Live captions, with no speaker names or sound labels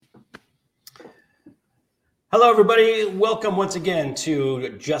Hello, everybody. Welcome once again to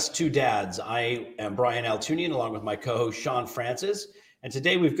Just Two Dads. I am Brian Altunian, along with my co-host, Shawn Francis. And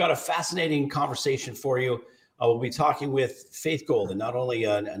today we've got a fascinating conversation for you. We'll be talking with Faith Golden, not only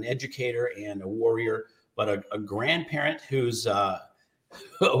an educator and a warrior, but a grandparent who's, as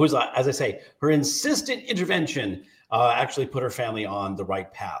I say, her insistent intervention actually put her family on the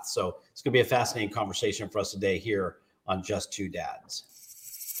right path. So it's going to be a fascinating conversation for us today here on Just Two Dads.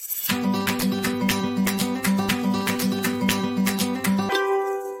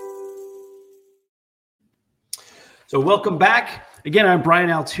 So welcome back. Again, I'm Brian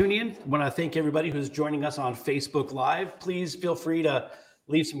Altunian. I want to thank everybody who's joining us on Facebook Live. Please feel free to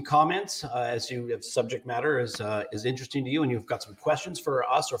leave some comments if subject matter is interesting to you and you've got some questions for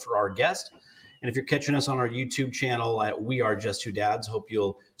us or for our guest. And if you're catching us on our YouTube channel at We Are Just Two Dads, hope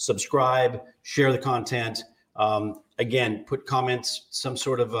you'll subscribe, share the content. Again, put comments, some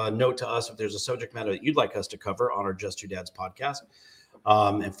sort of a note to us if there's a subject matter that you'd like us to cover on our Just Two Dads podcast.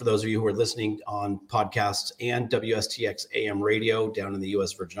 And for those of you who are listening on podcasts and WSTX AM radio down in the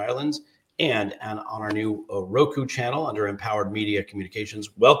U.S. Virgin Islands and on our new Roku channel under Empowered Media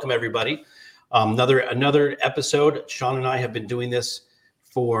Communications, welcome everybody. Another episode. Shawn and I have been doing this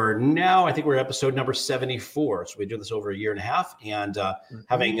for now. I think we're at episode number 74. So we do this over a year and a half and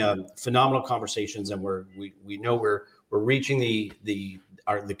having phenomenal conversations. And we know we're reaching the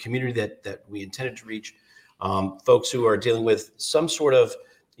community that we intended to reach. Folks who are dealing with some sort of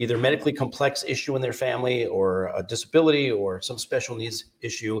either medically complex issue in their family or a disability or some special needs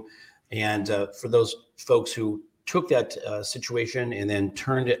issue. And for those folks who took that situation and then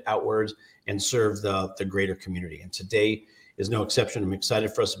turned it outwards and served the greater community. And today is no exception. I'm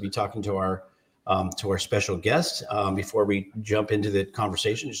excited for us to be talking to our special guest. Before we jump into the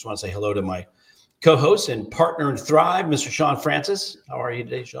conversation, I just want to say hello to my co-host and partner in Thrive, Mr. Shawn Francis. How are you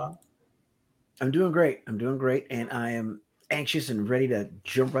today, Shawn? I'm doing great. And I am anxious and ready to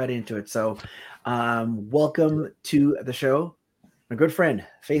jump right into it. So welcome to the show, my good friend,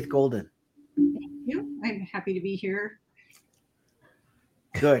 Faith Golden. Thank you. I'm happy to be here.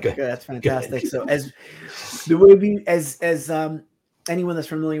 Good. That's fantastic. Good. So as the way as anyone that's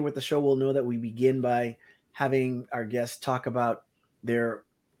familiar with the show will know that we begin by having our guests talk about their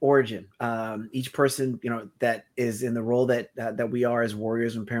origin. Each person, that is in the role that we are as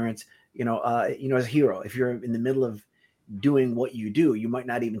warriors and parents, as a hero. If you're in the middle of doing what you do, you might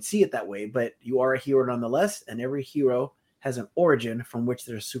not even see it that way, but you are a hero nonetheless. And every hero has an origin from which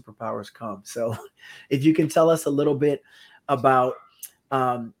their superpowers come. So if you can tell us a little bit about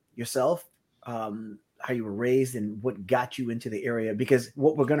yourself, how you were raised and what got you into the area, because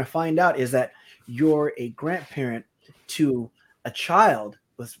what we're going to find out is that you're a grandparent to a child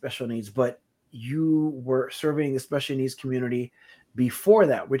with special needs, but you were serving the special needs community before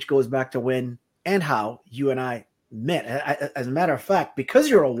that, which goes back to when and how you and I met. As a matter of fact, because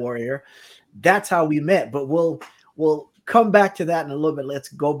you're a warrior, that's how we met. But we'll come back to that in a little bit. Let's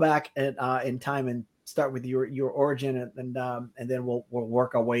go back in time and start with your origin, and then we'll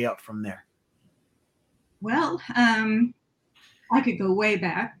work our way up from there. Well, I could go way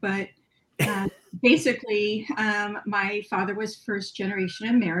back, but basically, my father was first generation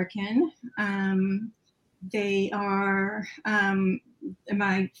American. They are,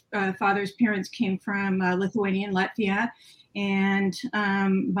 my father's parents came from Lithuania and Latvia, and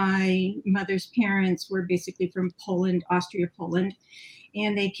my mother's parents were basically from Poland, Poland,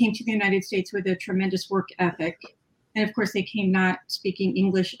 and they came to the United States with a tremendous work ethic. And of course, they came not speaking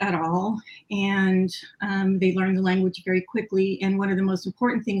English at all, and they learned the language very quickly. And one of the most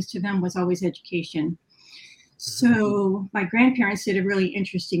important things to them was always education. So my grandparents did a really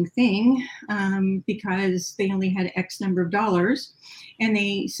interesting thing because they only had X number of dollars, and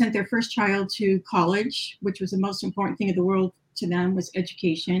they sent their first child to college, which was the most important thing in the world to them, was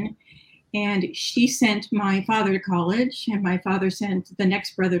education. And she sent my father to college, and my father sent the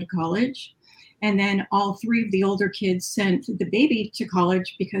next brother to college. And then all three of the older kids sent the baby to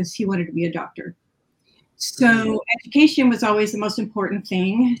college because he wanted to be a doctor. So education was always the most important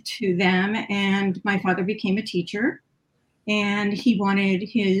thing to them. And my father became a teacher, and he wanted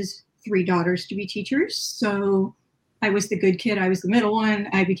his three daughters to be teachers. So I was the good kid. I was the middle one.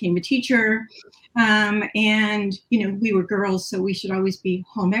 I became a teacher. And, we were girls, so we should always be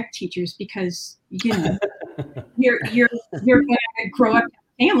home ec teachers because, you're going to grow up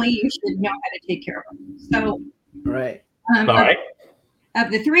in a family. You should know how to take care of them. So, right. All right. Of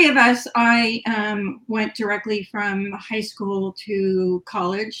the three of us, I went directly from high school to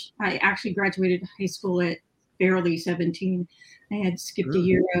college. I actually graduated high school at barely 17. I had skipped a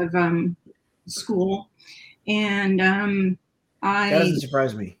year of school. And that doesn't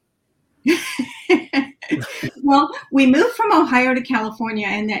surprise me. Well, we moved from Ohio to California,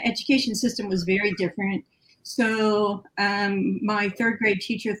 and the education system was very different. So my third grade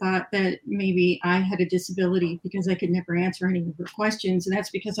teacher thought that maybe I had a disability because I could never answer any of her questions. And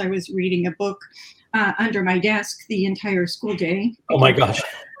that's because I was reading a book under my desk the entire school day. Oh my gosh.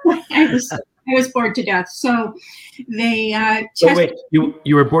 I was bored to death. So they wait,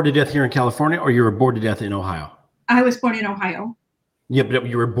 you were bored to death here in California, or you were bored to death in Ohio? I was born in Ohio. Yeah, but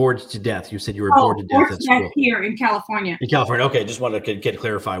you were bored to death. You said you were bored to death at school. Here in California. In California. Okay, just wanted to get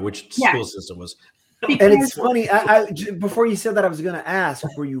clarify which school system was. And it's funny, I before you said that, I was going to ask,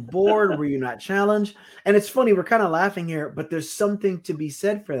 were you bored? Were you not challenged? And it's funny, we're kind of laughing here, but there's something to be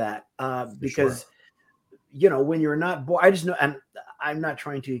said for that because, when you're not bored, I just know, and I'm not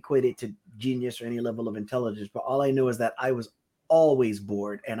trying to equate it to genius or any level of intelligence, but all I know is that I was always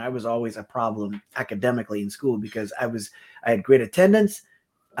bored and I was always a problem academically in school because I had great attendance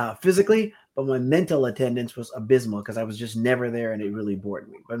physically, but my mental attendance was abysmal because I was just never there and it really bored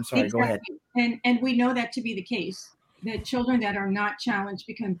me. But I'm sorry, Go ahead. And we know that to be the case, that children that are not challenged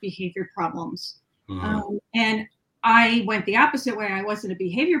become behavior problems. Mm-hmm. And I went the opposite way. I wasn't a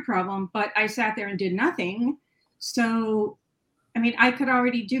behavior problem, but I sat there and did nothing. So, I mean, I could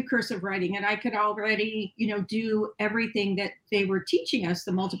already do cursive writing and I could already, do everything that they were teaching us,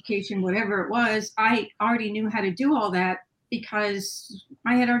 the multiplication, whatever it was. I already knew how to do all that because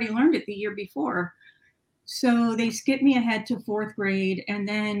I had already learned it the year before. So they skipped me ahead to fourth grade. And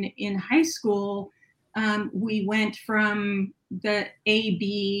then in high school, we went from the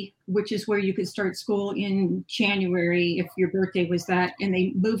AB, which is where you could start school in January if your birthday was that, and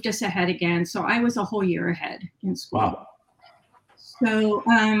they moved us ahead again. So I was a whole year ahead in school. Wow. So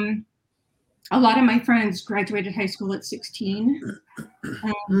a lot of my friends graduated high school at 16.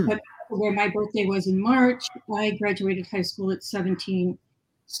 But where my birthday was in March, I graduated high school at 17.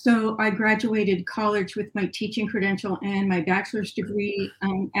 So I graduated college with my teaching credential and my bachelor's degree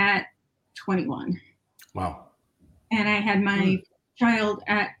at 21. Wow. And I had my child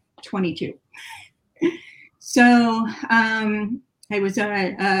at 22. So I was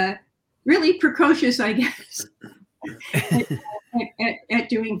really precocious, I guess, at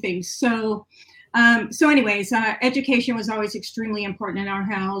doing things. So anyways, education was always extremely important in our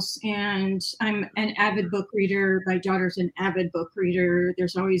house. And I'm an avid book reader. My daughter's an avid book reader.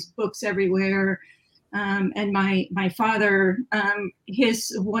 There's always books everywhere. And my father,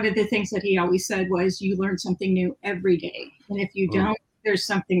 one of the things that he always said was, you learn something new every day. And if you don't, there's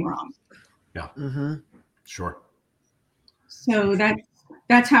something wrong. Yeah. Mm-hmm. Sure. So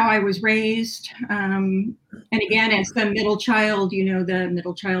that's how I was raised. And again, as the middle child, the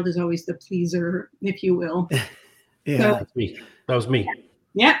middle child is always the pleaser, if you will. Yeah, so, that's me. That was me.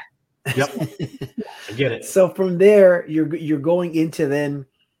 Yeah. Yep. I get it. So from there, you're going into then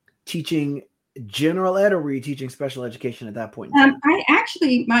teaching general ed, or were you teaching special education at that point?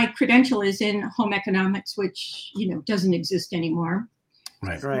 My credential is in home economics, which, doesn't exist anymore.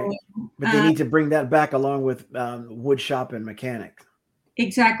 Right. Right. But they need to bring that back along with wood shop and mechanic.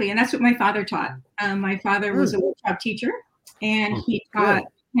 Exactly. And that's what my father taught. My father was a woodshop teacher, and he taught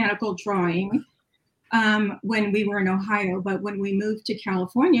mechanical drawing when we were in Ohio. But when we moved to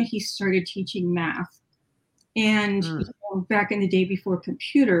California, he started teaching math. And back in the day before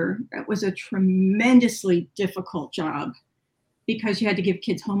computer, it was a tremendously difficult job because you had to give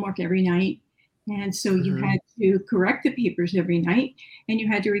kids homework every night. And so you had to correct the papers every night, and you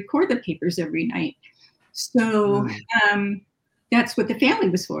had to record the papers every night. So that's what the family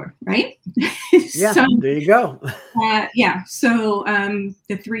was for, right? Yeah, so, there you go. So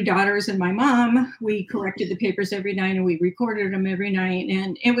the three daughters and my mom, we corrected the papers every night and we recorded them every night.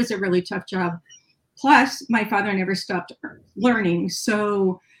 And it was a really tough job. Plus, my father never stopped learning.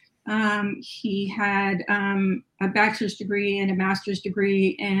 So he had a bachelor's degree and a master's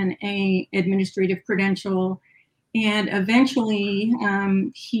degree and an administrative credential. And eventually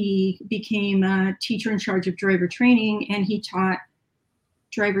he became a teacher in charge of driver training, and he taught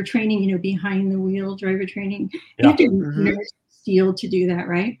driver training, behind the wheel driver training. You have to be nurse steel to do that,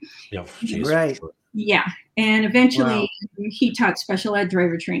 right? Yeah, right. Yeah. And eventually he taught special ed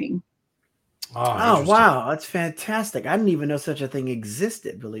driver training. Oh, wow. That's fantastic. I didn't even know such a thing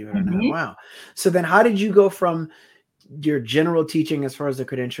existed, believe it or not. Wow. So then how did you go from your general teaching as far as the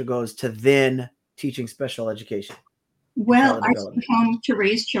credential goes to then teaching special education? Well, I came home to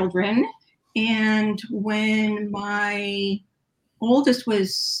raise children. And when my oldest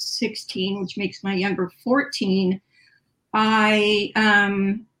was 16, which makes my younger 14, I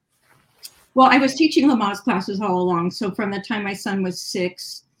was teaching Lamaze classes all along. So from the time my son was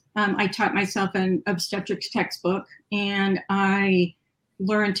 6, I taught myself an obstetrics textbook, and I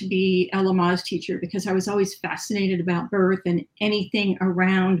learn to be a Lamaze teacher because I was always fascinated about birth, and anything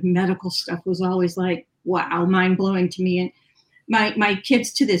around medical stuff was always like, wow, mind blowing to me. And my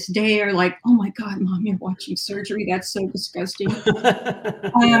kids to this day are like, oh my God, Mom, you're watching surgery. That's so disgusting.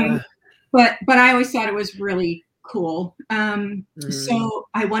 But I always thought it was really cool. So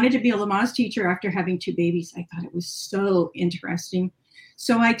I wanted to be a Lamaze teacher after having 2 babies. I thought it was so interesting.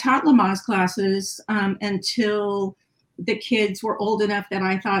 So I taught Lamaze classes until the kids were old enough that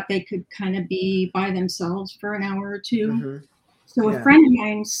I thought they could kind of be by themselves for an hour or 2. So a friend of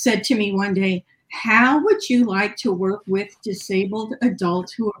mine said to me one day, how would you like to work with disabled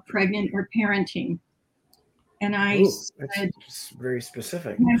adults who are pregnant or parenting? And I said, that's very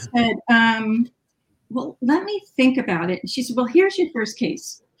specific. And I said, well, let me think about it. And she said, well, here's your first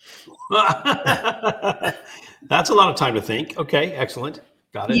case. That's a lot of time to think. Okay, excellent.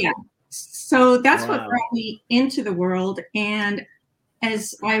 Got it. Yeah. So that's what brought me into the world. And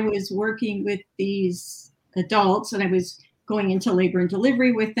as I was working with these adults, and I was going into labor and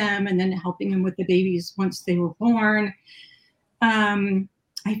delivery with them, and then helping them with the babies once they were born, I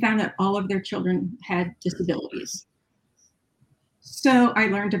found that all of their children had disabilities. So I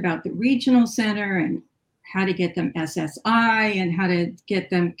learned about the regional center and how to get them SSI and how to get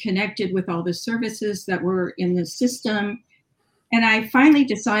them connected with all the services that were in the system. And I finally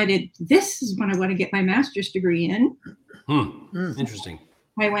decided this is what I want to get my master's degree in. Interesting.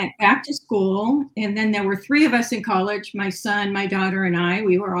 I went back to school, and then there were 3 of us in college, my son, my daughter, and I.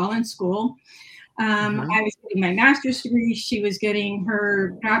 We were all in school. I was getting my master's degree. She was getting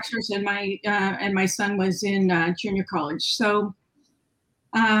her bachelor's, and my son was in junior college. So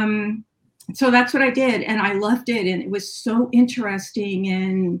that's what I did, and I loved it, and it was so interesting,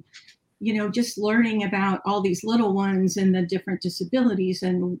 and just learning about all these little ones and the different disabilities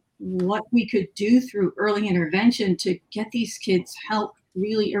and what we could do through early intervention to get these kids help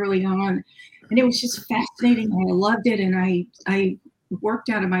really early on. And it was just fascinating. I loved it, and I worked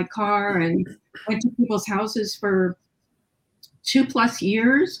out of my car and went to people's houses for 2+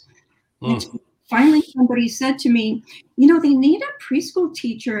 years. And finally, somebody said to me, they need a preschool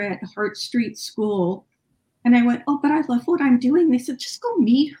teacher at Hart Street School. And I went, oh, but I love what I'm doing. They said, just go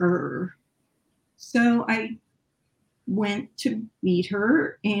meet her. So I went to meet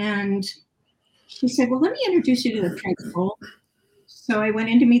her, and she said, well, let me introduce you to the principal. So I went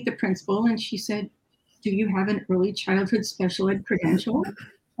in to meet the principal, and she said, do you have an early childhood special ed credential?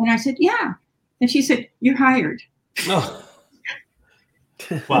 And I said, yeah. And she said, you're hired. Oh.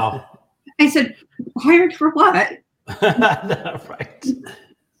 Wow. I said, hired for what? Right.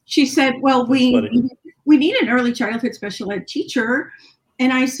 She said, well, we need an early childhood special ed teacher.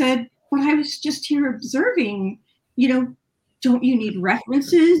 And I said, but I was just here observing, don't you need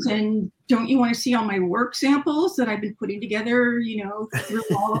references, and don't you want to see all my work samples that I've been putting together, through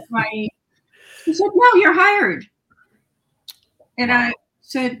all of my, she said, no, you're hired. And I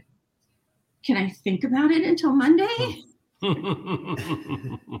said, can I think about it until Monday?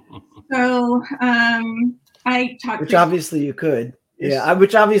 So I talked. Which obviously you could. Yeah,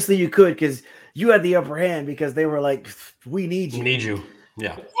 which obviously you could, because you had the upper hand, because they were like, we need you. We need you.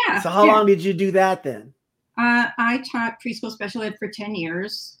 Yeah. So how long did you do that then? I taught preschool special ed for 10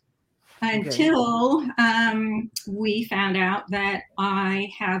 years until we found out that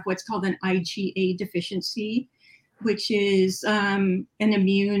I have what's called an IgA deficiency, which is an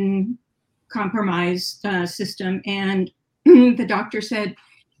immune compromised system. And the doctor said,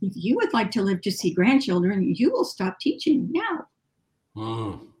 if you would like to live to see grandchildren, you will stop teaching now.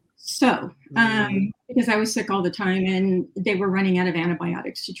 So, because I was sick all the time, and they were running out of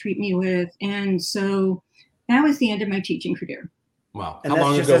antibiotics to treat me with. And so that was the end of my teaching career. Wow. How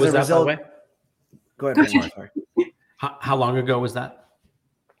long ago was that, by the way? Go ahead. How long ago was that?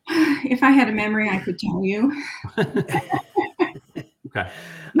 If I had a memory, I could tell you. Okay.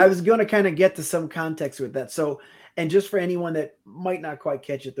 I was going to kind of get to some context with that. So, and just for anyone that might not quite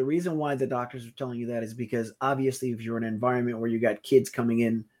catch it, the reason why the doctors are telling you that is because obviously if you're in an environment where you got kids coming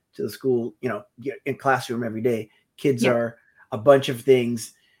in to the school, in classroom every day, kids are a bunch of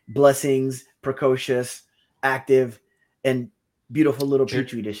things, blessings, precocious, active, and beautiful little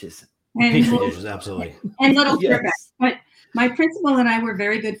petri dishes. Petri dishes, absolutely. And little yes. But my principal and I were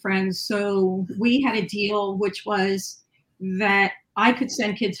very good friends. So we had a deal, which was that I could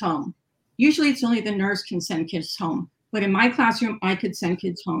send kids home. Usually it's only the nurse can send kids home. But in my classroom, I could send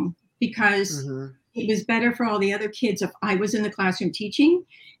kids home because it was better for all the other kids if I was in the classroom teaching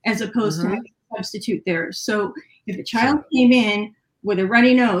as opposed to having a substitute there. So if a child came in with a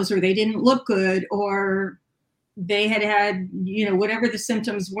runny nose, or they didn't look good, or they had, whatever the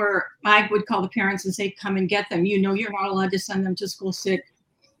symptoms were, I would call the parents and say, come and get them. You're not allowed to send them to school sick.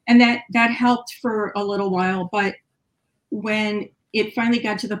 And that helped for a little while. But when it finally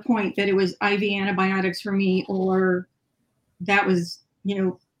got to the point that it was IV antibiotics for me, or that was,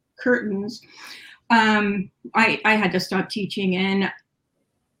 curtains, I had to stop teaching. And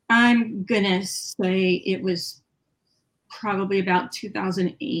I'm going to say it was probably about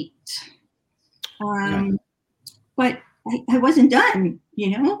 2008. But I wasn't done,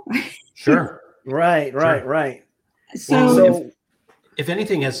 Sure. Right. So if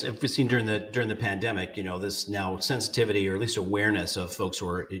anything, as we've seen during the pandemic, this now sensitivity, or at least awareness of folks who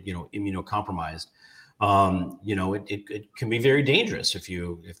are, immunocompromised, it can be very dangerous if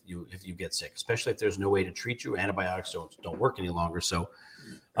you get sick, especially if there's no way to treat you. Antibiotics don't work any longer. So,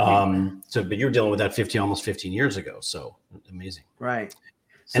 but you're dealing with that almost 15 years ago. So amazing. Right.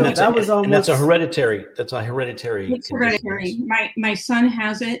 So and that's a hereditary. It's hereditary. My son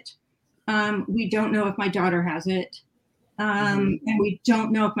has it. We don't know if my daughter has it. And we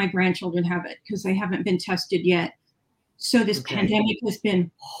don't know if my grandchildren have it because they haven't been tested yet. So this pandemic has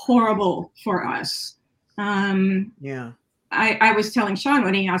been horrible for us. I was telling Shawn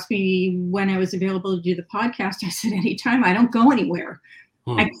when he asked me when I was available to do the podcast, I said, anytime. I don't go anywhere.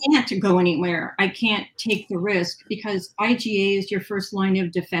 I can't go anywhere. I can't take the risk because IgA is your first line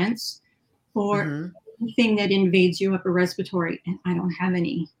of defense for anything that invades your upper respiratory, and I don't have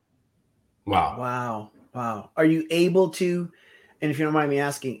any. Wow. Are you able to, and if you don't mind me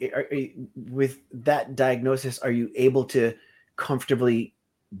asking, with that diagnosis, are you able to comfortably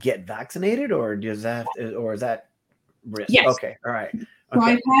get vaccinated, or is that risk? Yes. Okay. All right. So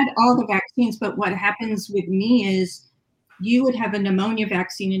I've had all the vaccines, but what happens with me is you would have a pneumonia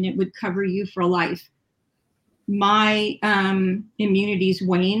vaccine and it would cover you for life. My immunities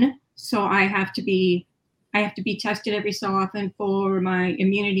wane, so I have to be tested every so often for my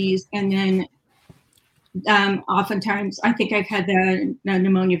immunities, and then oftentimes I think I've had the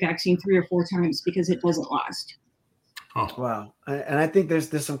pneumonia vaccine 3 or 4 times because it doesn't last. Oh wow! And I think there's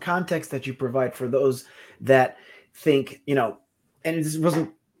some context that you provide for those that think, and it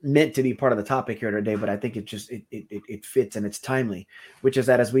wasn't meant to be part of the topic here today, but I think it fits and it's timely, which is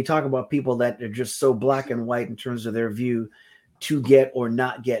that as we talk about people that are just so black and white in terms of their view to get or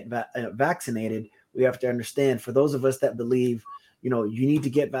not get vaccinated, we have to understand, for those of us that believe, you need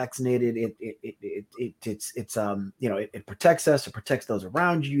to get vaccinated, it protects us, it protects those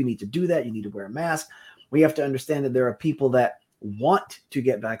around you. You need to do that. You need to wear a mask. We have to understand that there are people that want to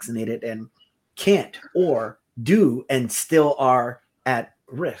get vaccinated and can't, or do and still are at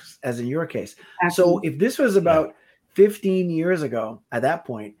risk, as in your case. Absolutely. So if this was about 15 years ago, at that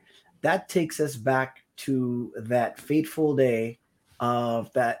point, that takes us back to that fateful day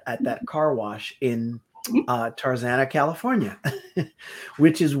of that at that car wash in Tarzana, California,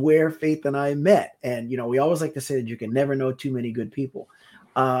 which is where Faith and I met. And, we always like to say that you can never know too many good people.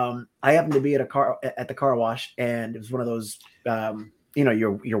 I happened to be at the car wash, and it was one of those,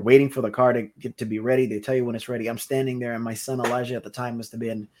 you're waiting for the car to get to be ready. They tell you when it's ready. I'm standing there, and my son Elijah at the time must have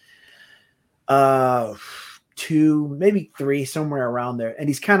been 2, maybe 3, somewhere around there. And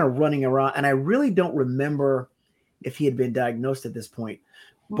he's kind of running around, and I really don't remember if he had been diagnosed at this point,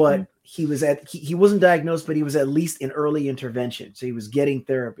 but he wasn't diagnosed, but he was at least in early intervention. So he was getting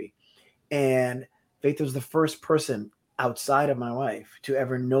therapy. And Faith was the first person outside of my wife to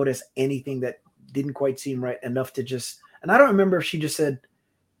ever notice anything that didn't quite seem right enough to just, and I don't remember if she just said,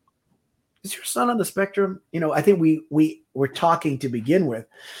 "Is your son on the spectrum?" I think we were talking to begin with,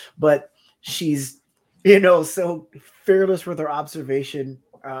 but she's, so fearless with her observation,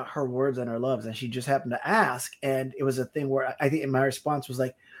 her words and her loves. And she just happened to ask. And it was a thing where I think my response was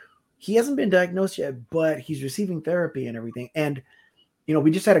like, he hasn't been diagnosed yet, but he's receiving therapy and everything. And, we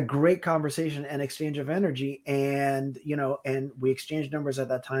just had a great conversation and exchange of energy, and, and we exchanged numbers at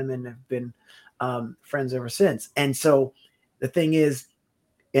that time and have been friends ever since. And so the thing is,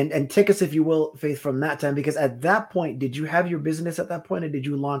 and take us, if you will, Faith, from that time, because at that point, did you have your business at that point, or did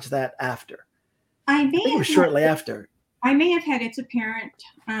you launch that after? I think it was shortly after. I may have had It's Aparent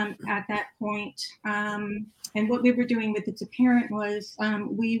at that point. And what we were doing with It's Aparent was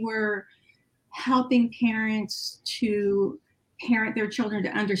we were helping parents to parent their children to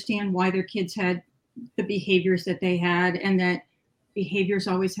understand why their kids had the behaviors that they had, and that behaviors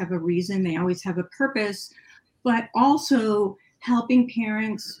always have a reason, they always have a purpose, but also helping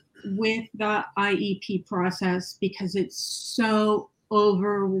parents with the IEP process, because it's so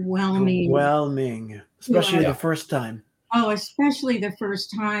overwhelming, especially the first time. Oh, especially the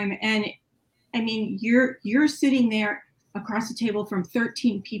first time. And I mean, you're sitting there across the table from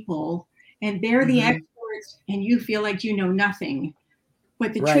 13 people, and they're the experts, and you feel like you know nothing.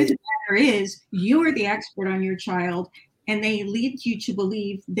 But the truth of the matter is, you are the expert on your child, and they lead you to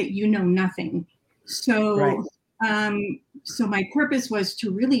believe that you know nothing. So, so my purpose was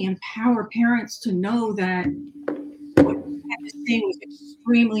to really empower parents to know that what you had to say was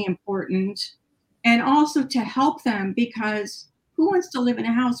extremely important, and also to help them, because who wants to live in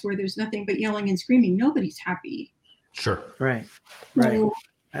a house where there's nothing but yelling and screaming? Nobody's happy. Sure. Right. So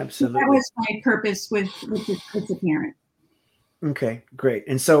Absolutely. that was my purpose with a parent. Okay, great.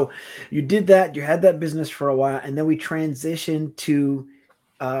 And so you did that, you had that business for a while, and then we transitioned to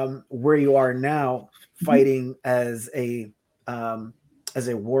where you are now, fighting as a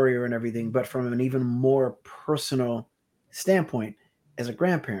warrior and everything, but from an even more personal standpoint as a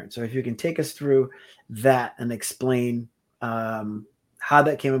grandparent. So if you can take us through that and explain how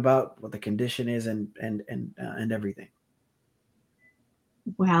that came about, what the condition is, and everything.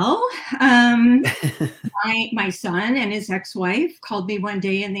 Well, my son and his ex-wife called me one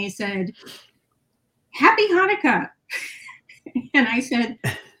day and they said, "Happy Hanukkah." And I said,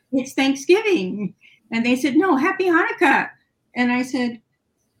 "It's Thanksgiving." And they said, "No, Happy Hanukkah." And I said,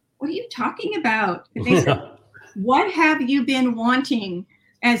 "What are you talking about?" And they said, "What have you been wanting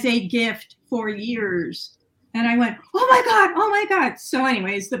as a gift for years?" And I went, "Oh my God, oh my God." So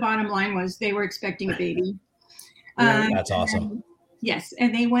anyways, the bottom line was they were expecting a baby. That's awesome. Yes.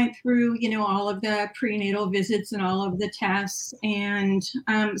 And they went through, all of the prenatal visits and all of the tests. And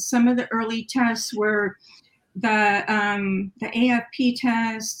some of the early tests were the AFP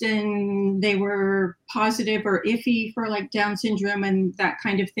test, and they were positive or iffy for like Down syndrome and that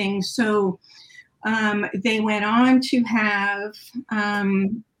kind of thing. So they went on to have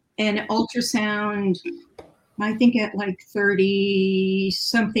an ultrasound, I think at like 30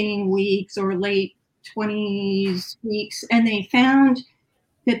 something weeks or late 20s weeks, and they found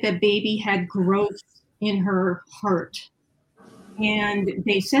that the baby had growths in her heart. And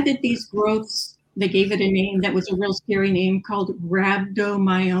they said that these growths, they gave it a name that was a real scary name called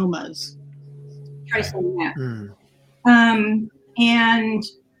rhabdomyomas. Try saying that. And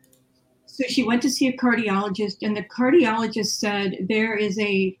so she went to see a cardiologist, and the cardiologist said there is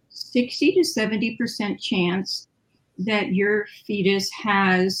a 60 to 70% chance that your fetus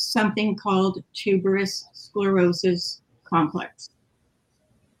has something called tuberous sclerosis complex.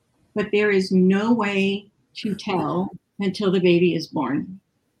 But there is no way to tell until the baby is born.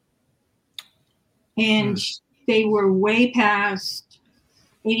 And they were way past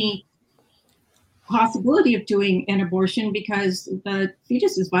any possibility of doing an abortion because the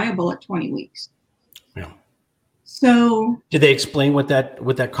fetus is viable at 20 weeks. Yeah. So did they explain what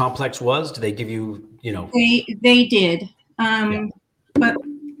that complex was? Did they give you, They did. But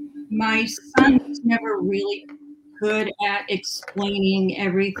my son was never really good at explaining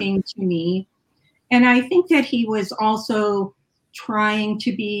everything to me. And I think that he was also trying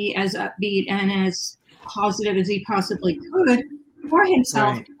to be as upbeat and as positive as he possibly could for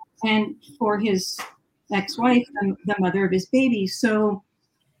himself and for his ex-wife, and the mother of his baby. So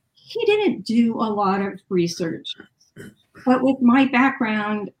he didn't do a lot of research. But with my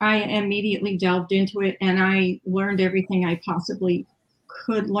background, I immediately delved into it, and I learned everything I possibly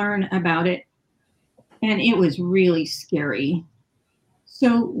could learn about it. And it was really scary.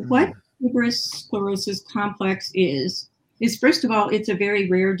 So what tuberous sclerosis complex is first of all, it's a very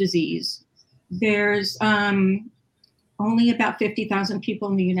rare disease. There's only about 50,000 people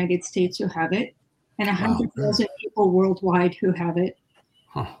in the United States who have it, and 100,000 people worldwide who have it.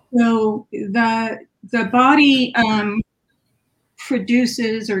 So the body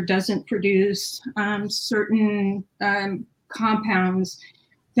produces or doesn't produce certain compounds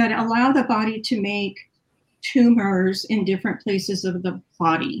that allow the body to make tumors in different places of the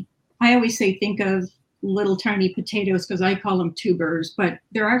body. I always say think of little tiny potatoes because I call them tubers, but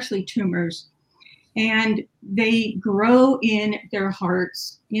they're actually tumors. And they grow in their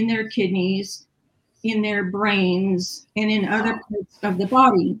hearts, in their kidneys, in their brains, and in other parts of the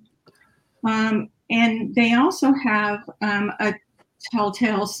body. And they also have a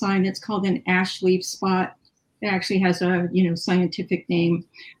telltale sign that's called an ash leaf spot. It actually has a scientific name,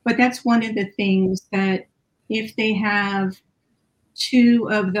 but that's one of the things that if they have two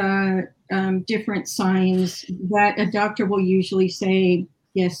of the different signs, that a doctor will usually say,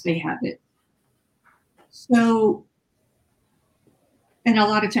 yes, they have it. So, and a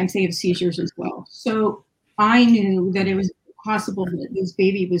lot of times they have seizures as well. So I knew that it was possible that this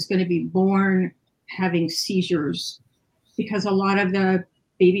baby was going to be born having seizures, because a lot of the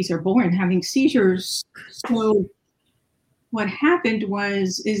babies are born having seizures. So what happened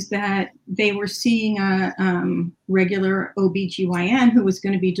is that they were seeing a regular OBGYN who was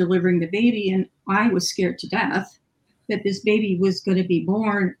going to be delivering the baby, and I was scared to death that this baby was going to be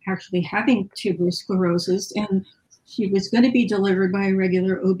born actually having tuberous sclerosis. And She was going to be delivered by a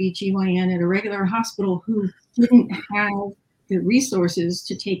regular OBGYN at a regular hospital who didn't have the resources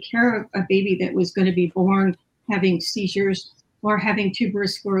to take care of a baby that was going to be born having seizures or having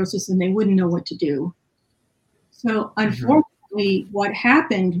tuberous sclerosis, and they wouldn't know what to do. So unfortunately, what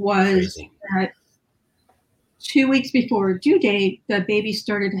happened was that 2 weeks before due date, the baby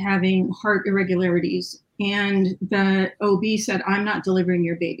started having heart irregularities, and the OB said, "I'm not delivering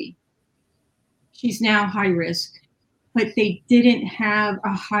your baby. She's now high risk." But they didn't have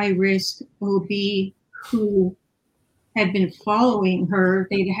a high risk OB who had been following her.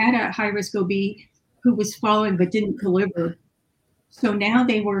 They'd had a high risk OB who was following but didn't deliver. So now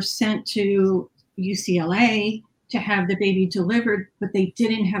they were sent to UCLA to have the baby delivered, but they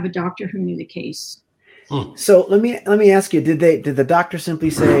didn't have a doctor who knew the case. So let me ask you, did the doctor simply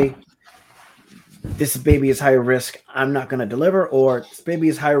say, this baby is high risk, I'm not going to deliver, or this baby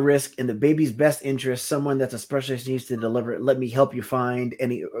is high risk in the baby's best interest, someone that's a specialist needs to deliver it, let me help you find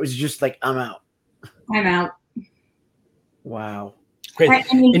any? It was just like, I'm out. Wow. Great.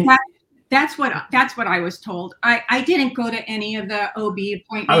 I mean, that's what I was told. I didn't go to any of the OB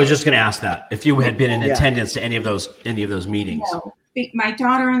appointments. I was just going to ask that if you had been in attendance to any of those meetings. No. My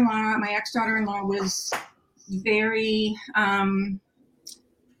daughter-in-law, my ex-daughter-in-law, was very.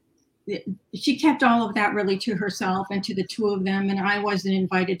 She kept all of that really to herself and to the two of them, and I wasn't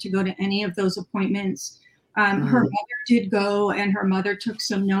invited to go to any of those appointments. Her mother did go, and her mother took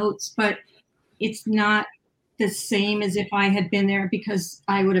some notes, but it's not the same as if I had been there, because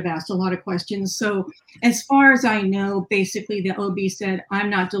I would have asked a lot of questions. So as far as I know, basically the OB said, "I'm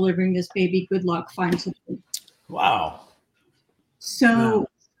not delivering this baby. Good luck. Find something." Wow. So,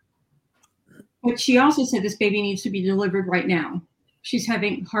 but she also said this baby needs to be delivered right now. She's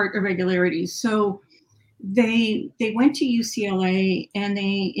having heart irregularities. So they went to UCLA and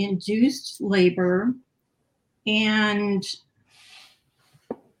they induced labor. And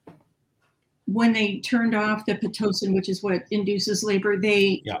when they turned off the Pitocin, which is what induces labor,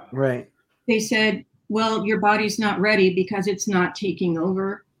 they said, "Well, your body's not ready because it's not taking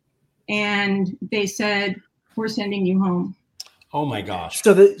over." And they said, "We're sending you home." Oh my gosh.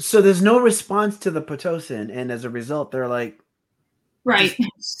 So there's no response to the Pitocin, and as a result, they're like, right.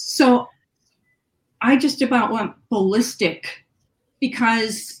 So I just about went ballistic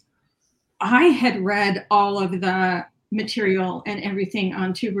because I had read all of the material and everything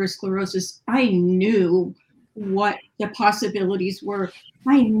on tuberous sclerosis. I knew what the possibilities were.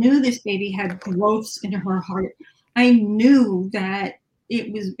 I knew this baby had growths in her heart. I knew that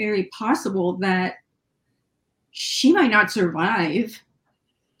it was very possible that she might not survive.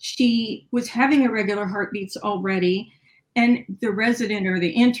 She was having irregular heartbeats already. And the resident or the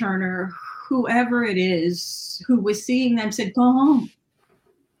intern or whoever it is who was seeing them said, "Go home."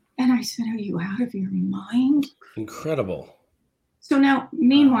 And I said, "Are you out of your mind?" Incredible. So now,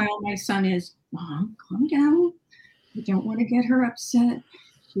 meanwhile, my son is, "Mom, calm down. You don't want to get her upset.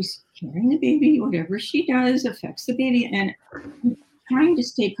 She's carrying the baby. Whatever she does affects the baby." And I'm trying to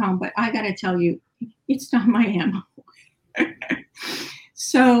stay calm, but I got to tell you, it's not my MO.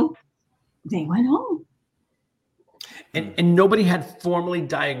 So they went home. And nobody had formally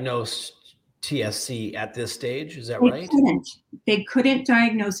diagnosed TSC at this stage. Is that right? They couldn't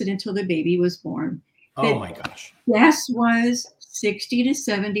diagnose it until the baby was born. Oh my gosh. Guess was 60 to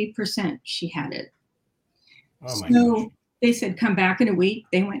 70% she had it. Oh my gosh. gosh. They said, "Come back in a week."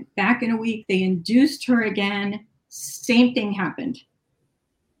 They went back in a week. They induced her again. Same thing happened.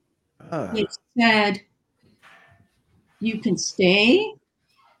 They said, "You can stay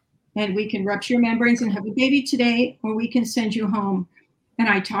and we can rupture your membranes and have a baby today, or we can send you home." And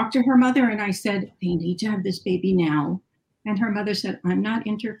I talked to her mother and I said, "They need to have this baby now." And her mother said, "I'm not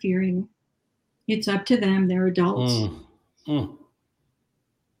interfering. It's up to them. They're adults." And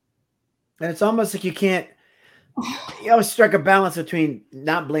it's almost like you always strike a balance between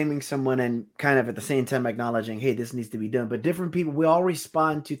not blaming someone and kind of at the same time acknowledging, hey, this needs to be done. But different people, we all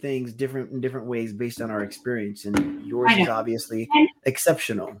respond to things in different ways based on our experience. And yours is obviously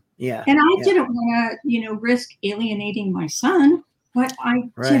exceptional. Yeah. And I didn't want to, risk alienating my son, but I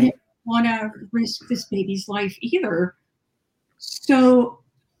didn't want to risk this baby's life either. So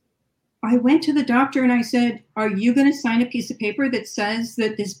I went to the doctor and I said, "Are you going to sign a piece of paper that says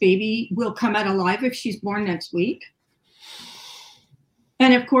that this baby will come out alive if she's born next week?"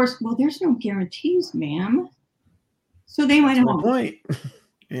 And of course, "Well, there's no guarantees, ma'am." So they went home. Point.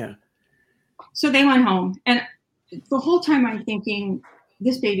 Yeah. So they went home. And the whole time I'm thinking,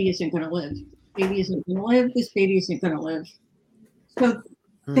 this baby isn't going to live. This baby isn't going to live. This baby isn't going to live. So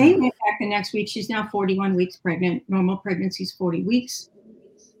they went back the next week. She's now 41 weeks pregnant. Normal pregnancy is 40 weeks.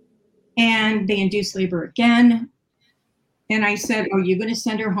 And they induced labor again. And I said, are you going to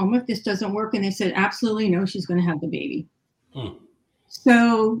send her home if this doesn't work? And they said, absolutely no, she's going to have the baby.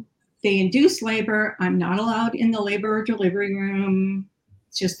 So they induced labor. I'm not allowed in the labor or delivery room.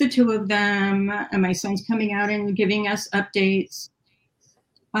 It's just the two of them. And my son's coming out and giving us updates.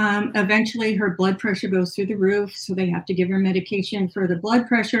 Eventually, her blood pressure goes through the roof. So they have to give her medication for the blood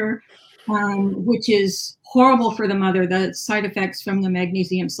pressure, which is horrible for the mother. The side effects from the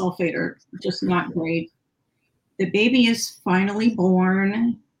magnesium sulfate are just not great. The baby is finally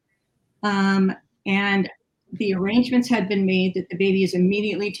born. And the arrangements had been made that the baby is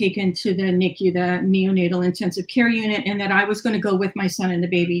immediately taken to the NICU, the neonatal intensive care unit, and that I was going to go with my son and the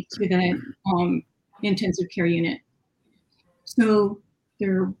baby to the intensive care unit. So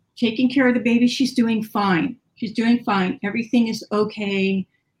they're taking care of the baby. She's doing fine. She's doing fine. Everything is okay.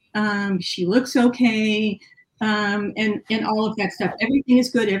 She looks okay. And all of that stuff. Everything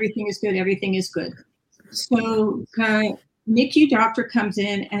is good. Everything is good. Everything is good. So NICU doctor comes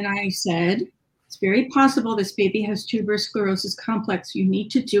in and I said, it's very possible this baby has tuberous sclerosis complex. You need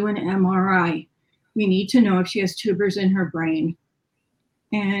to do an MRI. We need to know if she has tubers in her brain.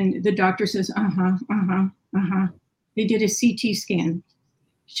 And the doctor says, They did a CT scan.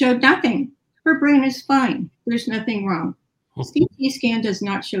 Showed nothing. Her brain is fine. There's nothing wrong. CT scan does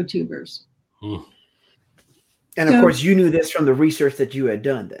not show tubers. And of course, you knew this from the research that you had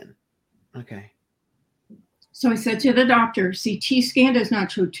done then. Okay. So I said to the doctor, CT scan does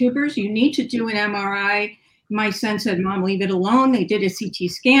not show tubers. You need to do an MRI. My son said, Mom, leave it alone. They did a CT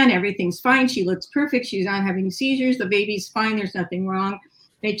scan. Everything's fine. She looks perfect. She's not having seizures. The baby's fine. There's nothing wrong.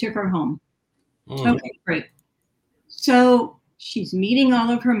 They took her home. Okay, great. So she's meeting all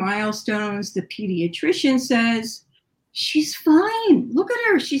of her milestones. The pediatrician says, she's fine. Look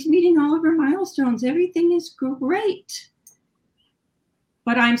at her. She's meeting all of her milestones. Everything is great.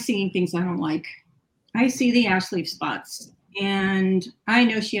 But I'm seeing things I don't like. I see the ash leaf spots, and I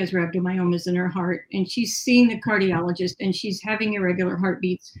know she has rhabdomyomas in her heart, and she's seeing the cardiologist, and she's having irregular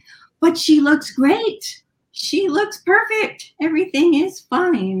heartbeats, but she looks great. She looks perfect. Everything is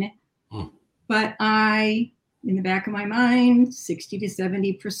fine. But in the back of my mind, 60 to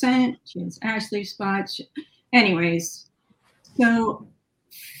 70%, she has ash leaf spots. Anyways, so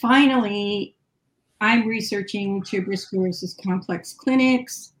finally, I'm researching tuberous sclerosis complex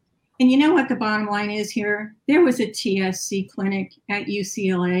clinics. And you know what the bottom line is here? There was a TSC clinic at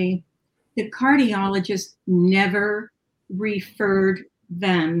UCLA. The cardiologist never referred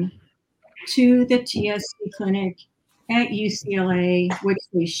them to the TSC clinic at UCLA, which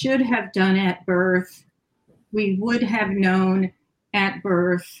they should have done at birth. We would have known at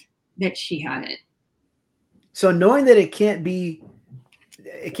birth that she had it. So knowing that it can't be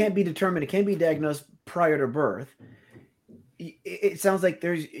determined, it can't be diagnosed prior to birth, it sounds like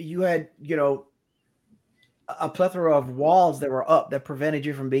you had a plethora of walls that were up that prevented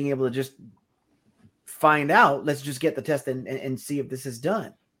you from being able to just find out. Let's just get the test and see if this is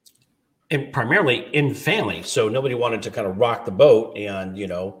done. And primarily in family, so nobody wanted to kind of rock the boat. And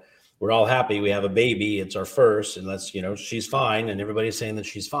we're all happy we have a baby. It's our first, and she's fine, and everybody's saying that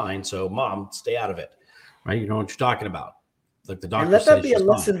she's fine. So Mom, stay out of it, right? You know what you're talking about. Like the doctor. And let that be a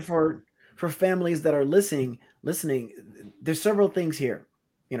lesson for families that are listening. There's several things here.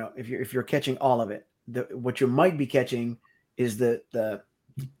 If you're catching all of it, what you might be catching is the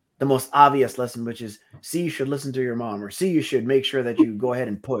most obvious lesson, which is C, you should listen to your mom, or C, you should make sure that you go ahead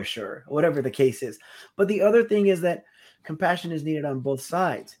and push, or whatever the case is. But the other thing is that compassion is needed on both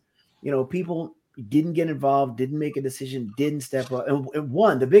sides. People didn't get involved, didn't make a decision, didn't step up. And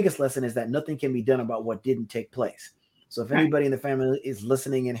the biggest lesson is that nothing can be done about what didn't take place. So if anybody in the family is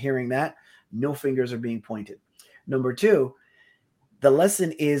listening and hearing that, no fingers are being pointed. Number two, the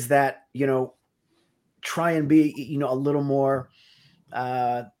lesson is that, try and be, a little more,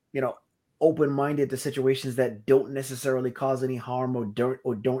 open-minded to situations that don't necessarily cause any harm or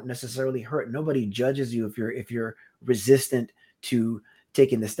don't necessarily hurt. Nobody judges you if you're resistant to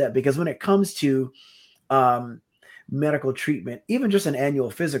taking the step, because when it comes to medical treatment, even just an annual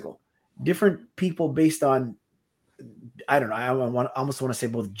physical, different people based on, I don't know, I almost want to say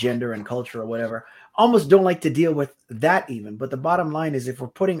both gender and culture or whatever, almost don't like to deal with that even. But the bottom line is, if we're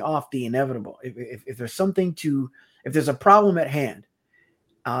putting off the inevitable, if there's if there's a problem at hand,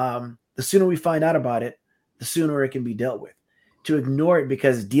 the sooner we find out about it, the sooner it can be dealt with. To ignore it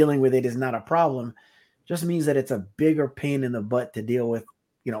because dealing with it is not a problem just means that it's a bigger pain in the butt to deal with,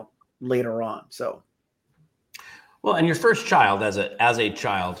 later on. So. Well, and your first child, as a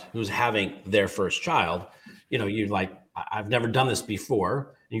child who's having their first child, you're like, I've never done this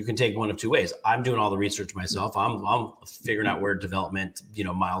before. You can take one of two ways. I'm doing all the research myself. I'm figuring out where development,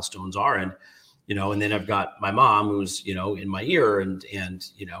 milestones are. And, and then I've got my mom who's, in my ear and,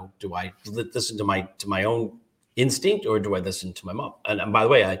 do I listen to my own instinct or do I listen to my mom? And by the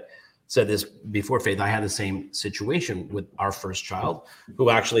way, I said this before, Faith, I had the same situation with our first child, who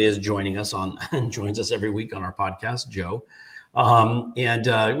actually is joining us joins us every week on our podcast, Joe.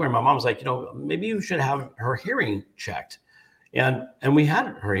 Where my mom was like, maybe you should have her hearing checked. And we had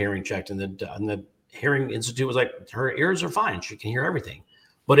her hearing checked, and the hearing institute was like, her ears are fine. She can hear everything.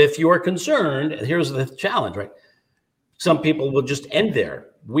 But if you are concerned, and here's the challenge, right? Some people will just end there.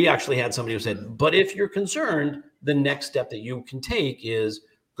 We actually had somebody who said, but if you're concerned, the next step that you can take is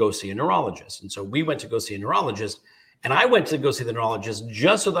go see a neurologist. And so we went to go see a neurologist, and I went to go see the neurologist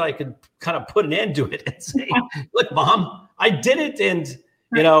just so that I could kind of put an end to it and say, look, Mom, I did it. And,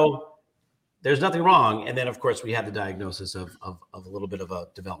 there's nothing wrong. And then, of course, we had the diagnosis of a little bit of a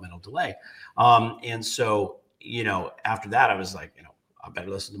developmental delay. And so, after that, I was like, I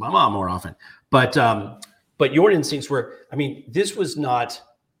better listen to my mom more often. But your instincts were, this was not,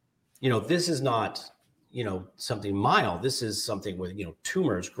 this is not, something mild. This is something with,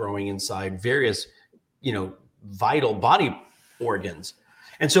 tumors growing inside various, vital body organs.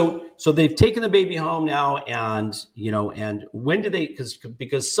 And so they've taken the baby home now, and, and when did they,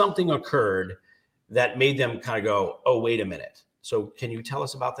 because something occurred that made them kind of go, oh, wait a minute. So can you tell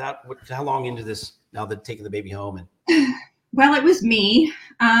us about that? How long into this now that taking the baby home? And well, it was me.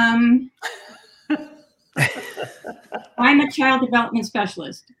 I'm a child development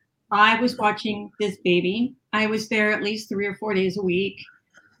specialist. I was watching this baby. I was there at least 3 or 4 days a week,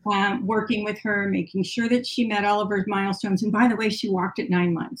 working with her, making sure that she met all of her milestones. And by the way, she walked at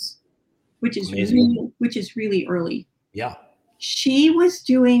 9 months, which is really early. Yeah. She was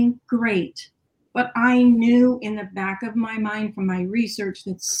doing great, but I knew in the back of my mind from my research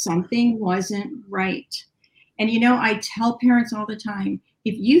that something wasn't right. And, I tell parents all the time,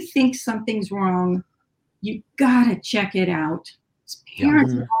 if you think something's wrong, you gotta check it out.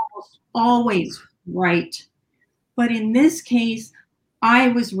 Parents are almost always right. But in this case, I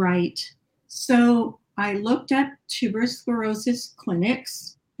was right. So I looked up tuberous sclerosis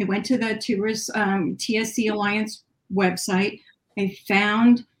clinics. I went to the Tuberous TSC Alliance website. I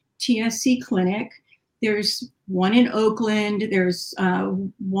found TSC clinic. There's one in Oakland. There's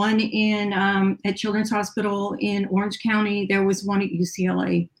one in at Children's Hospital in Orange County. There was one at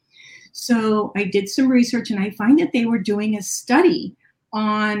UCLA. So I did some research, and I find that they were doing a study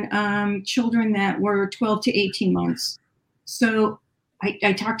on children that were 12 to 18 months. So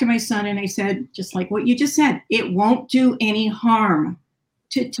I talked to my son, and I said, just like what you just said, it won't do any harm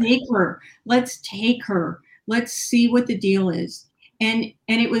to take her. Let's take her. Let's see what the deal is. And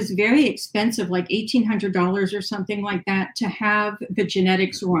it was very expensive, like $1,800 or something like that, to have the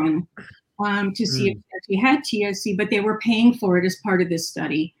genetics run to see if she had TSC, but they were paying for it as part of this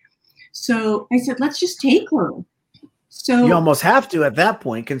study. So I said, let's just take her. So you almost have to at that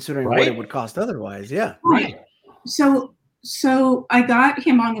point, considering what it would cost otherwise. Yeah. Right. So I got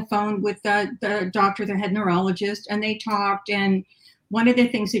him on the phone with the doctor, the head neurologist, and they talked. And one of the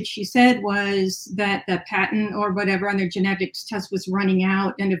things that she said was that the patent or whatever on their genetics test was running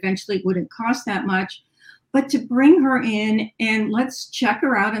out, and eventually it wouldn't cost that much. But to bring her in and let's check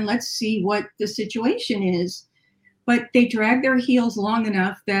her out and let's see what the situation is. But they dragged their heels long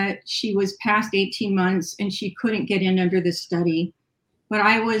enough that she was past 18 months and she couldn't get in under the study. But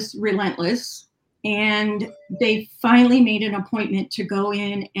I was relentless, and they finally made an appointment to go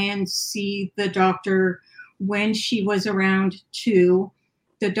in and see the doctor when she was around 2.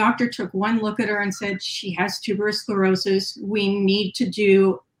 The doctor took one look at her and said, she has tuberous sclerosis. We need to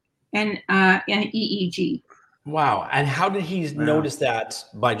do an EEG. Wow. And how did he notice that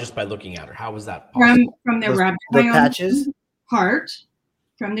by looking at her? How was that possible? From the rhabdomyomas heart,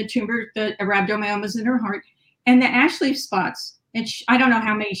 from the tumor, the rhabdomyomas in her heart, and the Ashleigh spots. And I don't know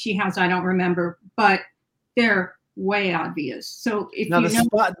how many she has. I don't remember, but they're way obvious. So if now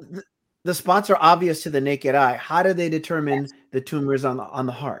the spots are obvious to the naked eye. How do they determine the tumors on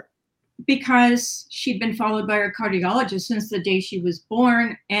the heart? Because she'd been followed by her cardiologist since the day she was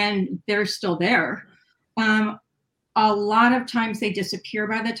born, and they're still there. A lot of times they disappear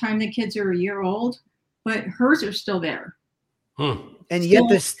by the time the kids are a year old, but hers are still there. And yet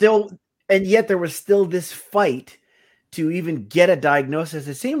there was still this fight to even get a diagnosis.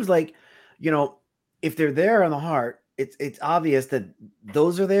 It seems like, if they're there on the heart, it's obvious that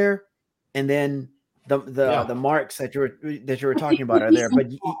those are there, and then the marks that you were talking about are there.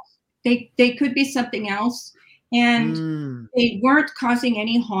 But they could be something else, and they weren't causing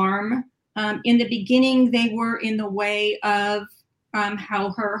any harm. In the beginning, they were in the way of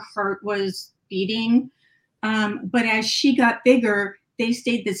how her heart was beating. But as she got bigger, they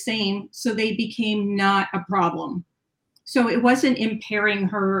stayed the same. So they became not a problem. So it wasn't impairing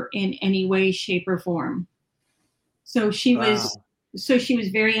her in any way, shape, or form. So she was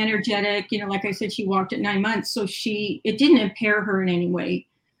very energetic. You know, like I said, she walked at 9 months. So it didn't impair her in any way.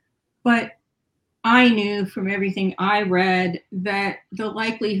 But I knew from everything I read that the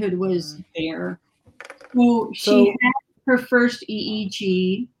likelihood was there. So she had her first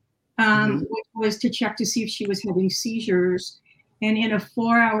EEG, which was to check to see if she was having seizures. And in a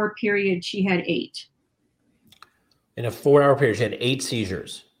 4-hour period, she had 8. In a 4-hour period, she had 8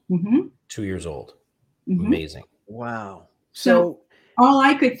 seizures. 2 years old. Amazing. Wow. So all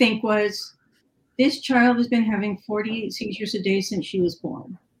I could think was, this child has been having 48 seizures a day since she was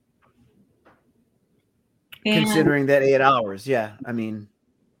born. Considering that 8 hours, yeah. I mean,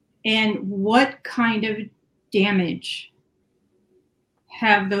 and what kind of damage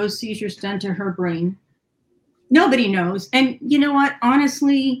have those seizures done to her brain? Nobody knows. And you know what?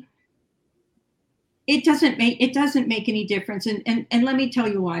 Honestly, it doesn't make any difference. And let me tell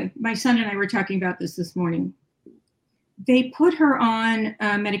you why. My son and I were talking about this morning. They put her on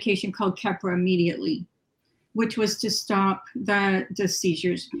a medication called Keppra immediately, which was to stop the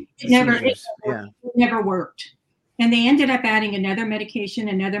seizures. It never worked. And they ended up adding another medication,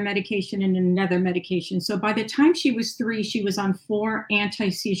 and another medication. So by the time she was 3, she was on 4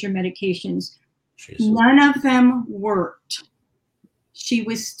 anti-seizure medications. Jesus. None of them worked. She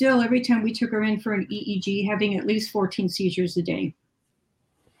was still, every time we took her in for an EEG, having at least 14 seizures a day.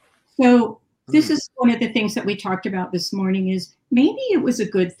 So this is one of the things that we talked about this morning, is maybe it was a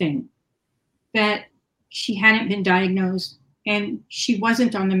good thing that she hadn't been diagnosed and she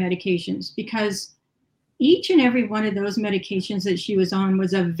wasn't on the medications, because each and every one of those medications that she was on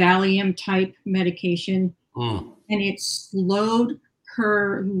was a Valium type medication, and it slowed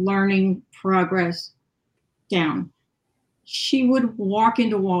her learning progress down. She would walk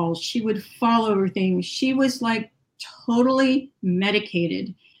into walls. She would fall over things. She was like totally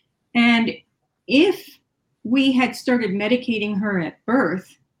medicated. And if we had started medicating her at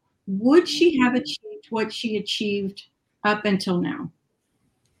birth, would she have achieved what she achieved up until now?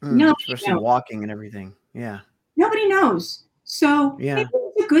 No, especially walking and everything. Yeah. Nobody knows. So maybe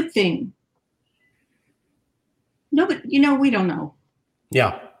it's a good thing. No, but we don't know.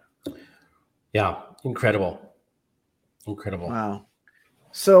 Yeah. Yeah. Incredible. Wow.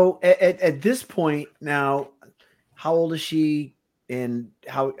 So at this point now, how old is she, and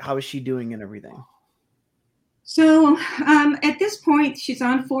how is she doing and everything? So at this point, she's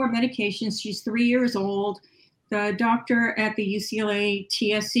on 4 medications. She's 3 years old. The doctor at the UCLA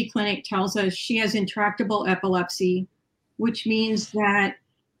TSC clinic tells us she has intractable epilepsy, which means that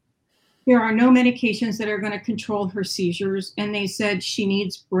there are no medications that are going to control her seizures. And they said she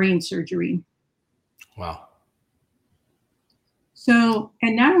needs brain surgery. Wow. So,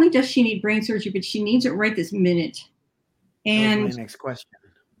 and not only does she need brain surgery, but she needs it right this minute. And that was my next question.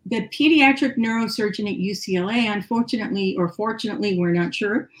 The pediatric neurosurgeon at UCLA, unfortunately, or fortunately, we're not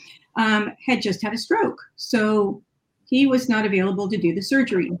sure, had just had a stroke. So he was not available to do the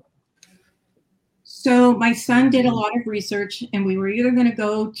surgery. So my son did a lot of research, and we were either going to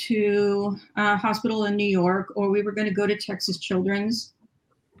go to a hospital in New York, or we were going to go to Texas Children's.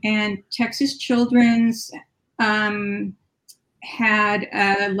 And Texas Children's had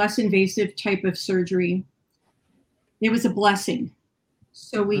a less invasive type of surgery. It was a blessing.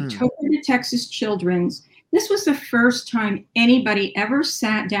 So we took her to Texas Children's. This was the first time anybody ever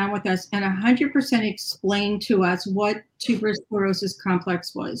sat down with us and 100% explained to us what tuberous sclerosis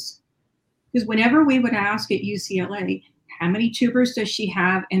complex was. Because whenever we would ask at UCLA, how many tubers does she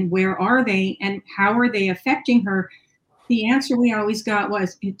have, and where are they, and how are they affecting her, the answer we always got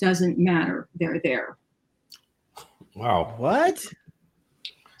was, it doesn't matter, they're there. Wow. What?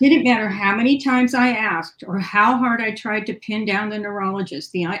 Didn't matter how many times I asked or how hard I tried to pin down the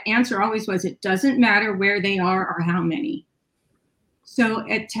neurologist. The answer always was, it doesn't matter where they are or how many. So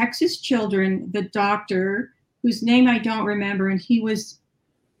at Texas Children, the doctor, whose name I don't remember, and he was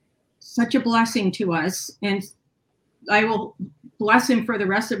such a blessing to us, and I will bless him for the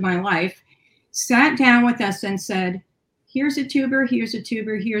rest of my life, sat down with us and said, here's a tuber, here's a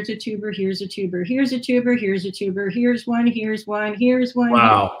tuber, here's a tuber, here's a tuber, here's a tuber, here's a tuber, here's one, here's one, here's one.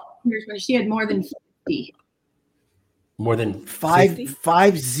 Wow. Here's one. She had more than 50. More than 50?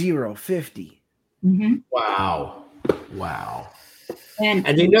 50? Mm-hmm. Wow. Wow. And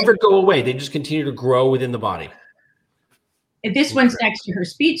they never go away. They just continue to grow within the body. This one's next to her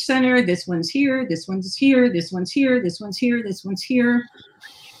speech center. This one's here. This one's here. This one's here. This one's here. This one's here.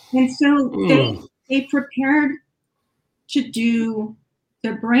 And so they prepared to do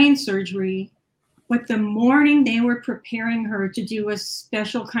the brain surgery But the morning they were preparing her to do a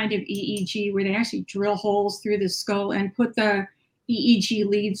special kind of EEG where they actually drill holes through the skull and put the EEG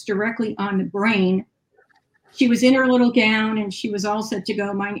leads directly on the brain, she was in her little gown and she was all set to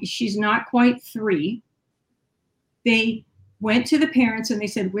go. She's not quite 3. They went to the parents and they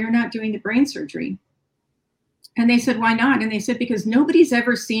said, we're not doing the brain surgery. And they said, why not? And they said, because nobody's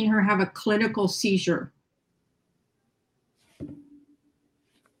ever seen her have a clinical seizure.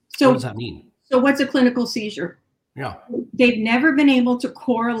 So what does that mean? So what's a clinical seizure? Yeah. They've never been able to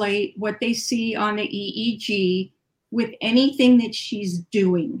correlate what they see on the EEG with anything that she's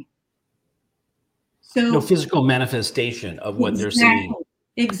doing. So no physical manifestation of what they're seeing.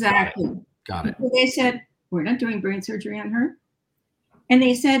 Exactly. Got it. So they said, we're not doing brain surgery on her. And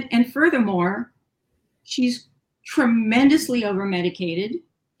they said, and furthermore, she's tremendously over-medicated.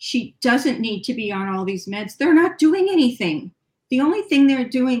 She doesn't need to be on all these meds. They're not doing anything. The only thing they're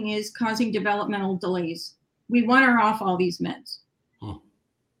doing is causing developmental delays. We want her off all these meds.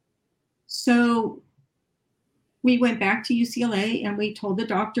 So we went back to UCLA and we told the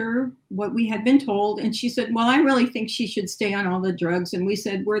doctor what we had been told. And she said, well, I really think she should stay on all the drugs. And we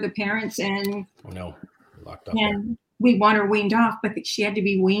said, we're the parents and locked up. And we want her weaned off, but she had to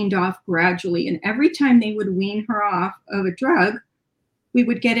be weaned off gradually. And every time they would wean her off of a drug, we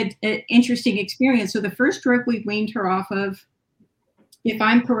would get an interesting experience. So the first drug we weaned her off of, if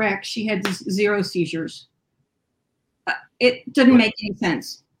I'm correct, she had 0 seizures. It didn't make any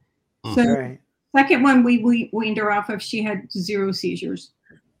sense. So second one we weaned her off of, she had 0 seizures.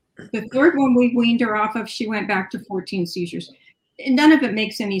 The third one we weaned her off of, she went back to 14 seizures. None of it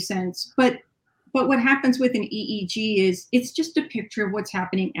makes any sense. But what happens with an EEG is it's just a picture of what's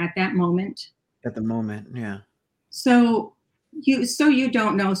happening at that moment. At the moment, yeah. So you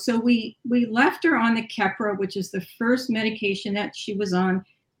don't know. So we left her on the Keppra, which is the first medication that she was on,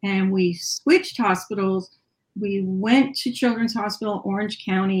 and we switched hospitals. We went to Children's Hospital, Orange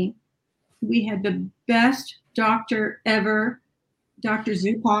County. We had the best doctor ever, Dr.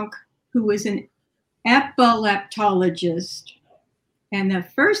 Zuponk, who was an epileptologist. And the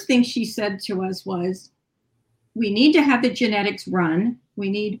first thing she said to us was, we need to have the genetics run. We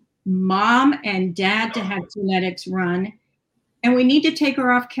need mom and dad to have genetics run. And we need to take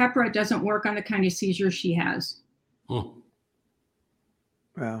her off Keppra. It doesn't work on the kind of seizure she has. Wow.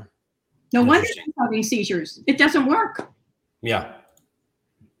 No wonder she's having seizures. It doesn't work. Yeah.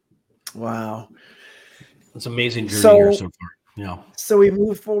 Wow. That's amazing journey here so far. Yeah. So we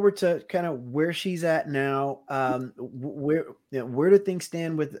move forward to kind of where she's at now. Where do things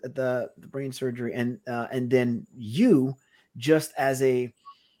stand with the brain surgery, and then you, just as a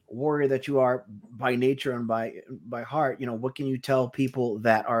warrior that you are by nature and by heart, what can you tell people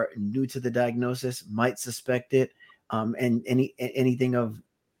that are new to the diagnosis, might suspect it, and anything of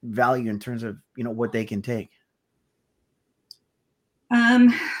value in terms of what they can take?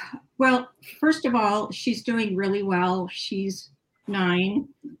 Well, first of all, she's doing really well. She's 9.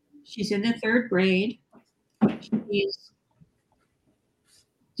 She's in the 3rd grade. She's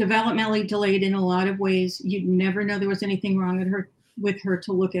developmentally delayed in a lot of ways. You'd never know there was anything wrong with her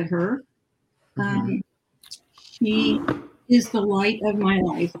to look at her. She is the light of my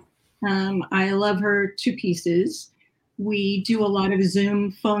life. I love her to pieces. We do a lot of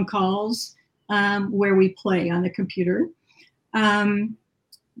Zoom phone calls where we play on the computer.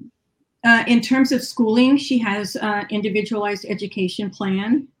 In terms of schooling, she has an individualized education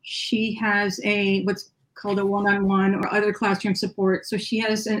plan. She has what's called a one-on-one or other classroom support. So she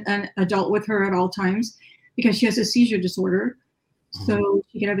has an adult with her at all times because she has a seizure disorder. So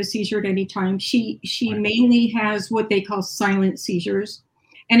she can have a seizure at any time. She mainly has what they call silent seizures.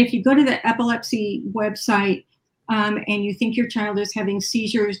 And if you go to the epilepsy website and you think your child is having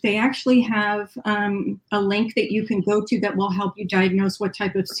seizures, they actually have a link that you can go to that will help you diagnose what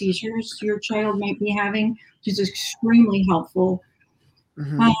type of seizures your child might be having, which is extremely helpful.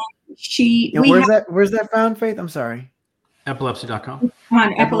 Where's that found, Faith? I'm sorry. Epilepsy.com.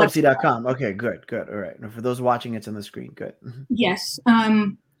 On epilepsy.com. Okay, good. All right. And for those watching, it's on the screen. Good. Yes.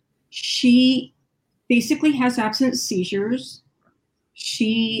 She basically has absent seizures.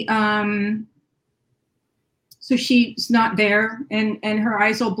 So she's not there, and her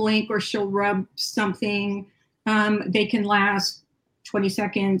eyes will blink or she'll rub something. They can last 20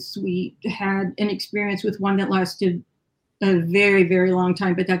 seconds. We had an experience with one that lasted a very, very long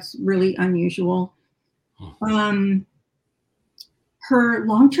time, but that's really unusual. Her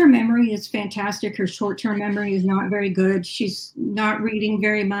long-term memory is fantastic. Her short-term memory is not very good. She's not reading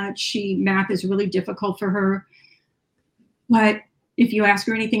very much. Math is really difficult for her. But if you ask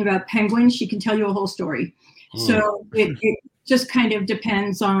her anything about penguins, she can tell you a whole story. So just kind of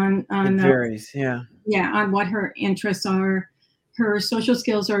depends on It varies, yeah. on what her interests are. Her social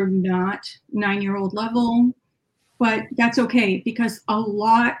skills are not 9-year-old level, but that's okay because a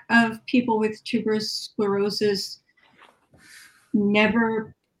lot of people with tuberous sclerosis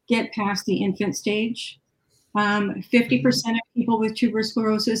never get past the infant stage. 50% of people with tuberous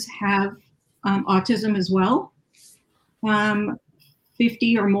sclerosis have autism as well.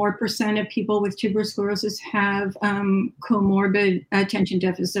 50 or more percent of people with tuberous sclerosis have comorbid attention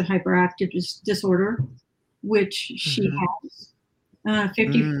deficit hyperactive disorder, which she has.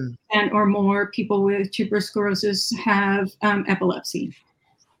 50% or more people with tuberous sclerosis have epilepsy.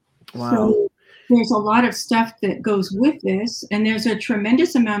 Wow. So there's a lot of stuff that goes with this, and there's a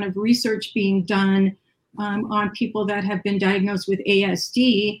tremendous amount of research being done on people that have been diagnosed with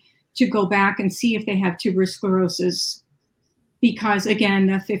ASD to go back and see if they have tuberous sclerosis, because again,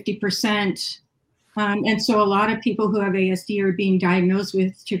 the 50%, and so a lot of people who have ASD are being diagnosed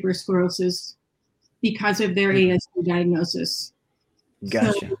with tuberous sclerosis because of their ASD diagnosis.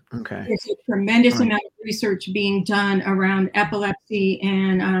 Gotcha. So okay. there's a tremendous amount of research being done around epilepsy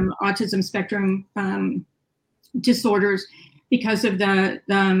and autism spectrum disorders because of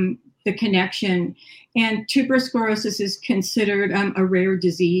the connection. And tuberous sclerosis is considered a rare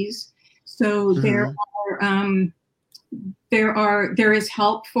disease. So there is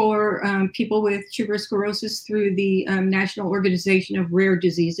help for people with tuberous sclerosis through the National Organization of Rare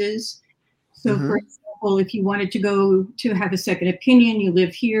Diseases. So for example, if you wanted to go to have a second opinion, you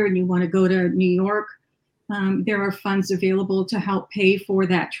live here and you want to go to New York, there are funds available to help pay for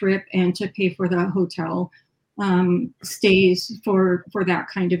that trip and to pay for the hotel stays for that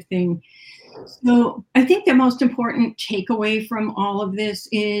kind of thing. So I think the most important takeaway from all of this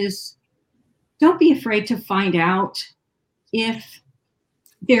is don't be afraid to find out if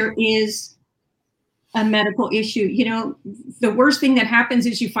there is a medical issue. You know, the worst thing that happens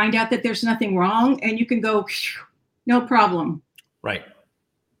is you find out that there's nothing wrong and you can go, no problem. Right.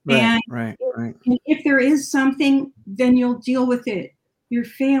 And right. if there is something, then you'll deal with it. Your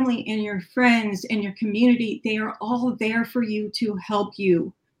family and your friends and your community, they are all there for you to help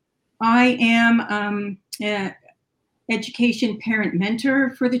you. I am an education parent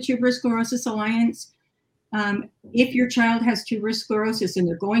mentor for the Tuberous Sclerosis Alliance. If your child has tuberous sclerosis and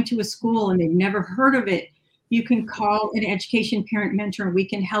they're going to a school and they've never heard of it, you can call an education parent mentor and we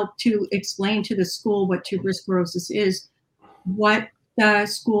can help to explain to the school what tuberous sclerosis is, what the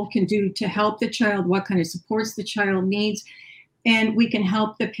school can do to help the child, what kind of supports the child needs, and we can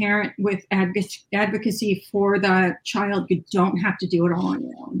help the parent with advocacy for the child. You don't have to do it all on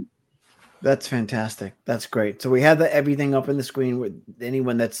your own. That's fantastic. That's great. So we have everything up on the screen with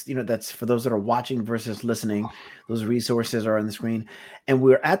anyone that's, that's for those that are watching versus listening. Those resources are on the screen. And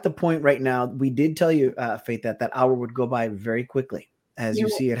we're at the point right now. We did tell you, Faith, that hour would go by very quickly, as you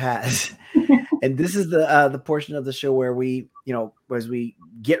see it has. And this is the portion of the show where we, as we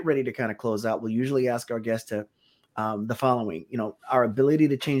get ready to kind of close out, we'll usually ask our guests to the following. Our ability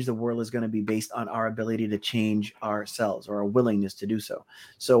to change the world is going to be based on our ability to change ourselves or our willingness to do so.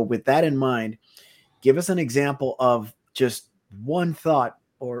 So with that in mind, give us an example of just one thought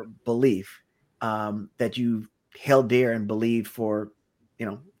or belief that you've held dear and believed for,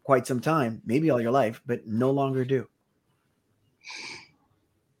 quite some time, maybe all your life, but no longer do.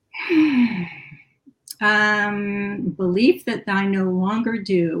 Belief that I no longer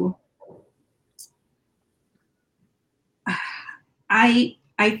do. I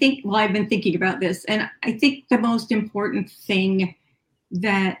think, well, I've been thinking about this, and I think the most important thing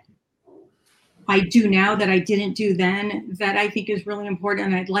that I do now that I didn't do then, that I think is really important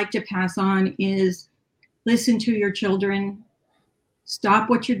and I'd like to pass on, is listen to your children. Stop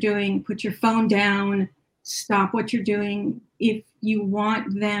what you're doing, put your phone down, stop what you're doing. If you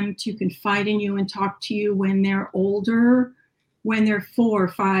want them to confide in you and talk to you when they're older, when they're 4,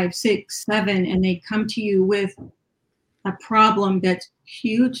 5, 6, 7, and they come to you with a problem that's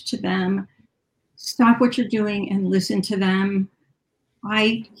huge to them, stop what you're doing and listen to them.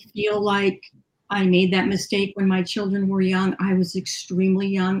 I feel like I made that mistake when my children were young. I was extremely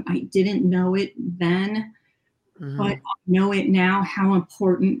young. I didn't know it then, but I know it now, how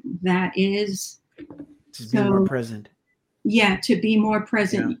important that is. To be more present. Yeah, to be more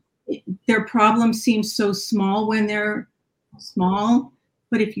present. Yeah. Their problems seem so small when they're small,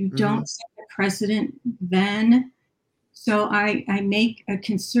 but if you don't set the precedent then. So I make a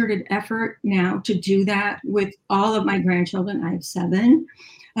concerted effort now to do that with all of my grandchildren. I have 7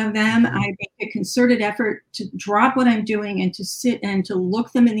 of them. I make a concerted effort to drop what I'm doing and to sit and to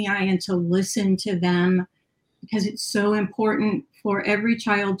look them in the eye and to listen to them because it's so important for every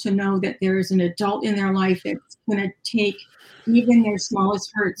child to know that there is an adult in their life that's going to take even their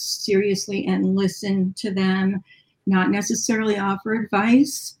smallest hurts seriously and listen to them, not necessarily offer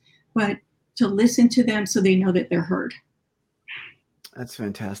advice, but to listen to them so they know that they're heard. That's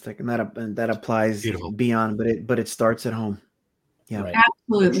fantastic, and that applies Beautiful. beyond, but it starts at home. Yeah, Right.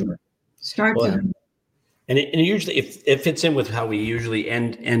 Absolutely. Sure. Starts at home. And it usually it fits in with how we usually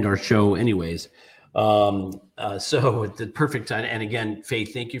end our show, anyways. So the perfect time. And again,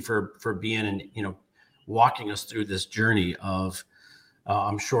 Faith, thank you for being and walking us through this journey of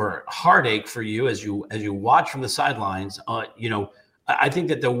I'm sure heartache for you as you watch from the sidelines. I think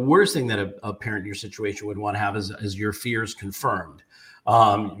that the worst thing that a parent in your situation would want to have is your fears confirmed.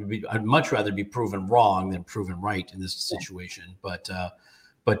 I'd much rather be proven wrong than proven right in this situation. But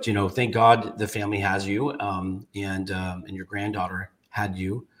thank God the family has you, and your granddaughter had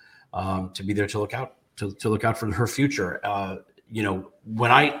you to be there to look out for her future. As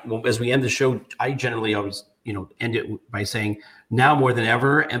we end the show, I generally always end it by saying, now more than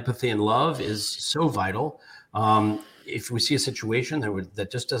ever, empathy and love is so vital. If we see a situation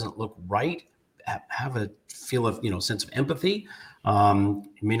that just doesn't look right, have a feel of sense of empathy. You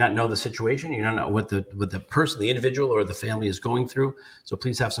may not know the situation, you don't know what the person, the individual, or the family is going through. So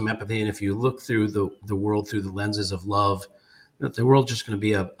please have some empathy. And if you look through the world through the lenses of love, the world's just going to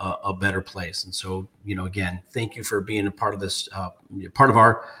be a better place. And so, again, thank you for being a part of this, part of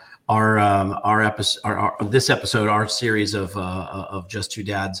our episode, this episode, our series of Just Two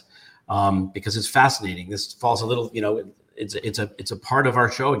Dads, because it's fascinating. This falls a little, it's a part of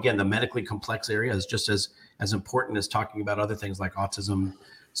our show. Again, the medically complex area is just as important as talking about other things like autism,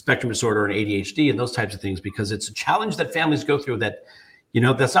 spectrum disorder, and ADHD, and those types of things, because it's a challenge that families go through that,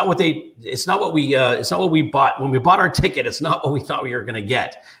 it's not what we bought when we bought our ticket. It's not what we thought we were going to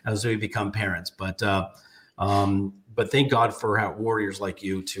get as we become parents. But thank God for warriors like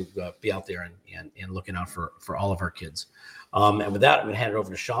you to be out there and looking out for all of our kids. And with that, I'm going to hand it over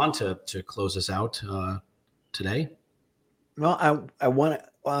to Shawn to close us out today. Well, I want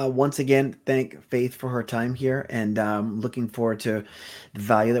to once again thank Faith for her time here, and looking forward to the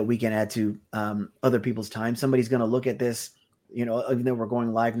value that we can add to other people's time. Somebody's going to look at this, even though we're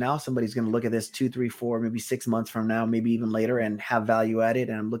going live now, somebody's going to look at this 2, 3, 4, maybe 6 months from now, maybe even later, and have value added.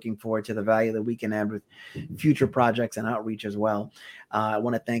 And I'm looking forward to the value that we can add with future projects and outreach as well. I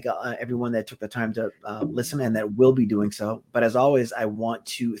want to thank everyone that took the time to listen and that will be doing so. But as always, I want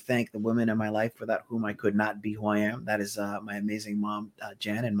to thank the women in my life without whom I could not be who I am. That is my amazing mom,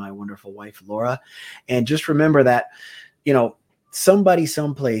 Jen, and my wonderful wife, Laura. And just remember that, somebody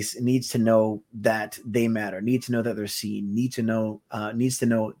someplace needs to know that they matter, needs to know that they're seen, needs to know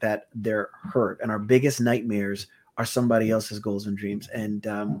that they're heard. And our biggest nightmares are somebody else's goals and dreams. And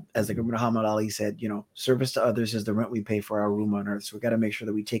as the Muhammad Ali said, service to others is the rent we pay for our room on earth. So we got to make sure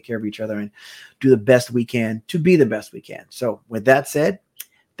that we take care of each other and do the best we can to be the best we can. So with that said,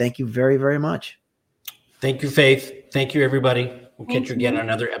 thank you very, very much. Thank you, Faith. Thank you, everybody. We'll catch you again on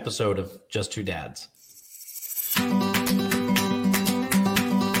another episode of Just Two Dads.